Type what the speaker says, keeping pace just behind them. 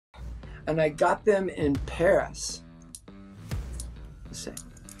and I got them in Paris. Let's see.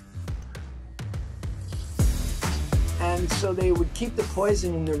 And so they would keep the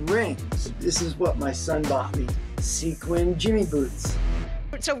poison in the rings. This is what my son bought me, sequin Jimmy boots.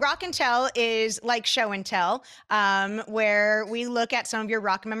 So Rock and Tell is like show and tell, where we look at some of your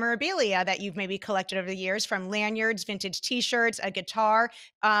rock memorabilia that you've maybe collected over the years, from lanyards, vintage T-shirts, a guitar,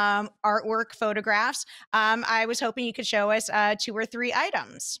 artwork, photographs. I was hoping you could show us 2 or 3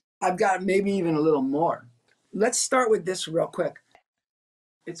 items. I've got maybe even a little more. Let's start with this real quick.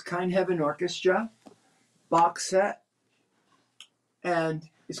 It's Kind Heaven Orchestra box set, and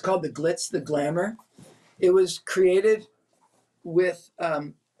it's called The Glitz, The Glamour. It was created with a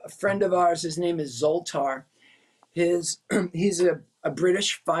friend of ours. His name is Zoltar. He's a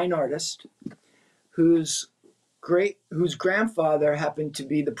British fine artist whose grandfather happened to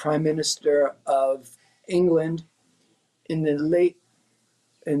be the Prime Minister of England in the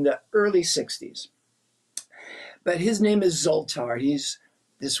early 60s. But his name is Zoltar. He's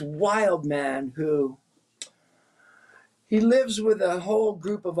this wild man who he lives with a whole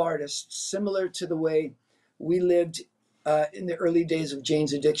group of artists, similar to the way we lived in the early days of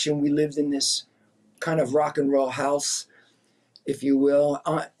Jane's Addiction. We lived in this kind of rock and roll house, if you will,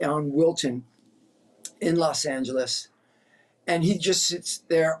 on Wilton in Los Angeles. And he just sits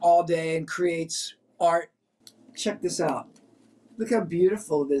there all day and creates art. Check this out. Look how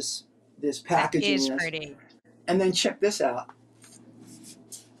beautiful this packaging is. That is pretty. And then check this out.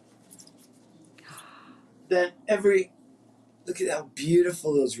 Then look at how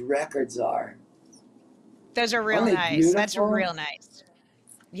beautiful those records are. Those are real Aren't they nice. beautiful? That's real nice.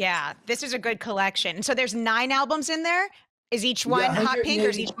 Yeah, this is a good collection. So there's 9 albums in there. Is each one hot pink, or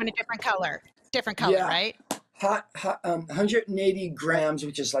is each one a different color? Different color, Yeah. right? Hot 180 grams,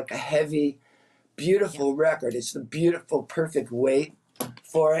 which is like a heavy, beautiful record. It's the beautiful, perfect weight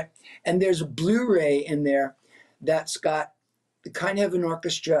for it. And there's a Blu-ray in there that's got the Kind Heaven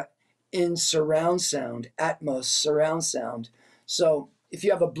Orchestra in surround sound, Atmos surround sound. So if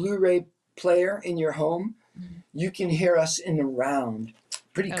you have a Blu-ray player in your home, you can hear us in the round.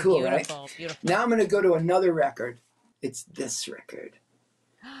 Pretty cool, beautiful, right? Beautiful. Now I'm going to go to another record. It's this record.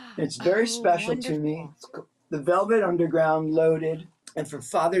 It's very special to me. It's the Velvet Underground Loaded. And for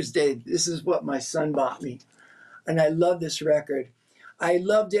Father's Day, this is what my son bought me. And I love this record. I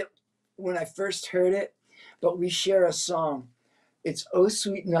loved it when I first heard it, but we share a song. It's Oh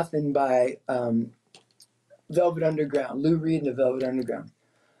Sweet Nothing by Velvet Underground, Lou Reed and the Velvet Underground.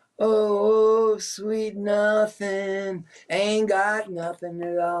 Oh, sweet nothing, ain't got nothing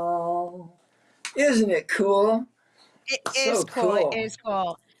at all. Isn't it cool? It So is cool. cool. It is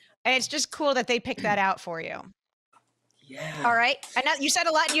cool. And it's just cool that they picked that out for you. Yeah. All right. And now you said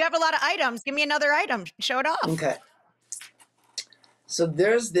a lot. You have a lot of items. Give me another item. Show it off. Okay. So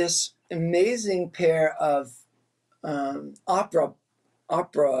there's this amazing pair of opera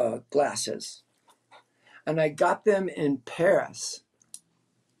glasses, and I got them in Paris.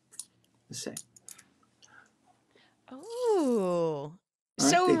 Let's see. Ooh,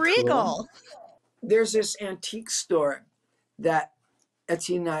 Aren't so they regal. cool? There's this antique store that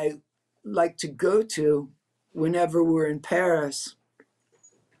Etsy and I like to go to whenever we're in Paris.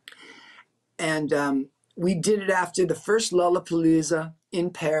 And we did it after the first Lollapalooza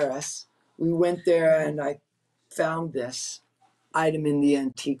in Paris. We went there and I found this item in the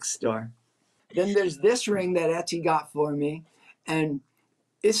antique store. Then there's this ring that Etsy got for me. And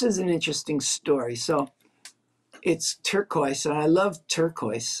this is an interesting story. So it's turquoise, and I love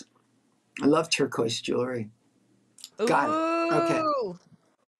turquoise. I love turquoise jewelry. Got it. Okay.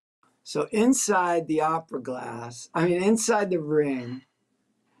 So inside the inside the ring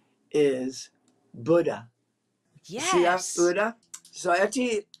is Buddha. Yes. See that Buddha? So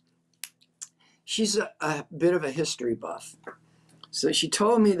Etsy, she's a bit of a history buff. So she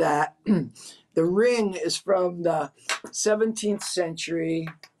told me that the ring is from the 17th century,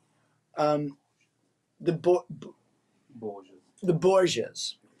 the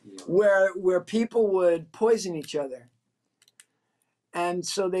Borgias, where people would poison each other. And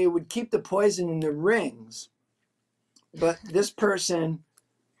so they would keep the poison in the rings. But this person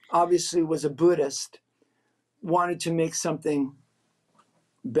obviously was a Buddhist, wanted to make something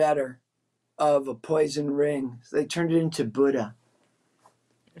better of a poison ring. So they turned it into Buddha.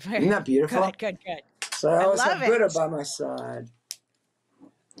 Isn't that beautiful? Good. So I always have love Buddha it. by my side.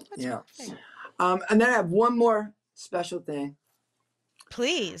 That's Yeah. perfect. And then I have one more special thing.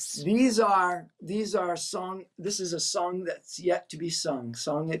 Please. These are song. This is a song that's yet to be sung.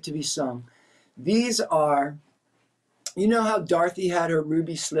 Song yet to be sung. These are, you know how Dorothy had her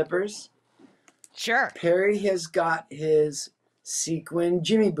ruby slippers? Sure. Perry has got his sequin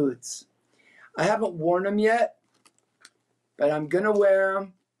Jimmy boots. I haven't worn them yet, but I'm going to wear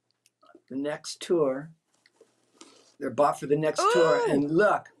them the next tour. They're bought for the next tour. Ooh, And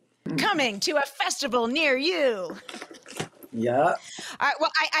look. coming to a festival near you. Yeah. All right,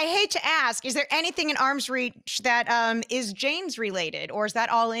 well, I hate to ask, is there anything in arm's reach that is Jane's related, or is that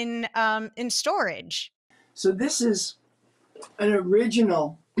all in storage? So this is an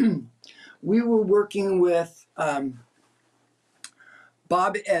original. We were working with Bob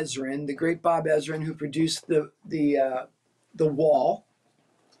Ezrin, the great Bob Ezrin, who produced the Wall,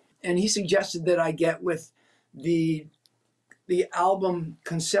 and he suggested that I get with the album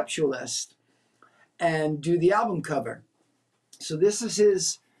conceptualist and do the album cover. So this is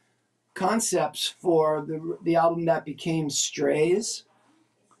his concepts for the album that became Strays,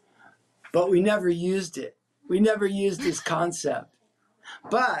 but we never used it. We never used his concept.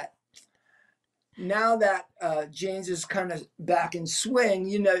 But now that Jane's is kind of back in swing,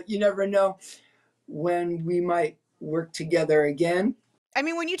 you never know when we might work together again. I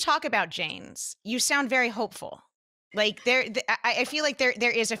mean, when you talk about Jane's, you sound very hopeful. Like I feel like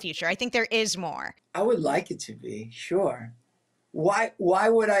there is a future. I think there is more. I would like it to be, sure. Why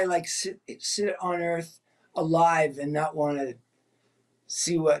would I like sit on Earth alive and not want to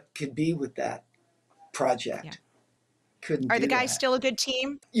see what could be with that project? Yeah. Couldn't. Are do the guys that. still a good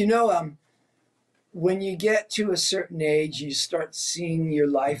team? When you get to a certain age, you start seeing your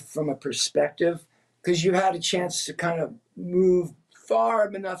life from a perspective, because you had a chance to kind of move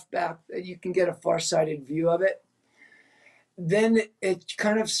far enough back that you can get a far-sighted view of it. Then it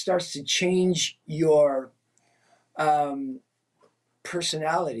kind of starts to change your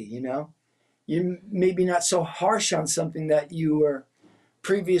personality, You're maybe not so harsh on something that you were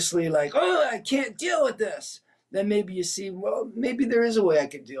previously like, oh, I can't deal with this. Then maybe you see, well, maybe there is a way I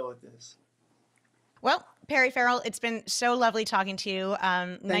could deal with this. Well, Perry Farrell, it's been so lovely talking to you.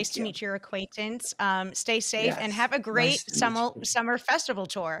 Nice to meet your acquaintance. Stay safe and have a great summer festival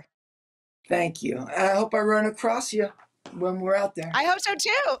tour. Thank you. I hope I run across you when we're out there. I hope so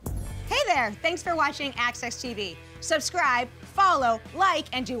too. Hey there, thanks for watching Access TV. Subscribe, follow, like,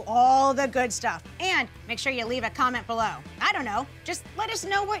 and do all the good stuff. And make sure you leave a comment below. I don't know, just let us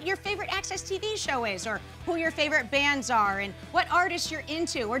know what your favorite Access TV show is, or who your favorite bands are, and what artists you're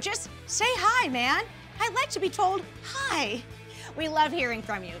into, or just say hi, man. I'd like to be told hi. We love hearing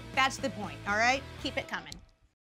from you. That's the point, all right? Keep it coming.